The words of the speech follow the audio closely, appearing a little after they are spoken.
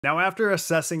Now, after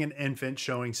assessing an infant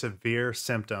showing severe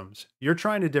symptoms, you're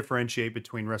trying to differentiate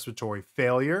between respiratory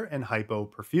failure and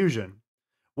hypoperfusion.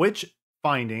 Which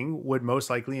finding would most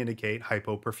likely indicate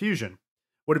hypoperfusion?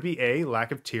 Would it be A,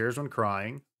 lack of tears when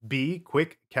crying, B,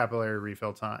 quick capillary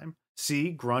refill time,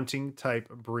 C, grunting type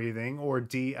breathing, or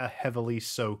D, a heavily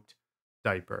soaked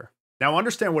diaper? Now,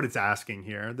 understand what it's asking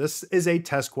here. This is a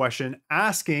test question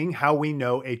asking how we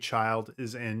know a child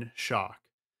is in shock.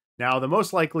 Now, the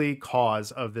most likely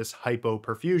cause of this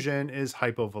hypoperfusion is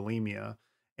hypovolemia.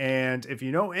 And if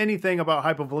you know anything about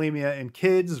hypovolemia in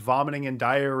kids, vomiting and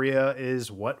diarrhea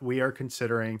is what we are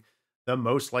considering the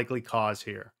most likely cause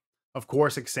here. Of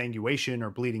course, exsanguination or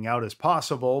bleeding out is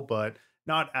possible, but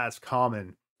not as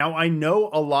common. Now, I know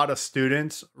a lot of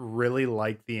students really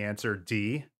like the answer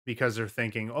D because they're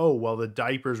thinking, oh, well, the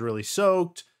diaper's really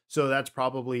soaked, so that's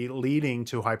probably leading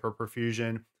to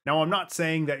hyperperfusion. Now, I'm not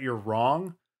saying that you're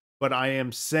wrong, but I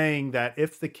am saying that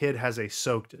if the kid has a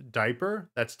soaked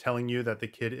diaper, that's telling you that the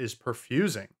kid is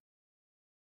perfusing.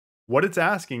 What it's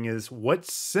asking is what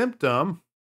symptom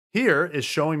here is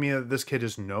showing me that this kid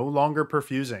is no longer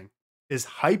perfusing, is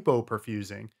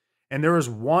hypoperfusing. And there is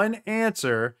one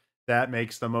answer that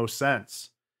makes the most sense.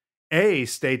 A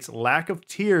states lack of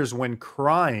tears when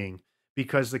crying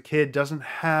because the kid doesn't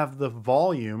have the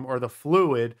volume or the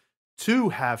fluid to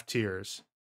have tears.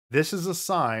 This is a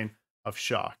sign of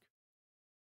shock.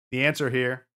 The answer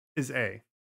here is A,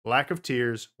 lack of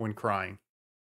tears when crying.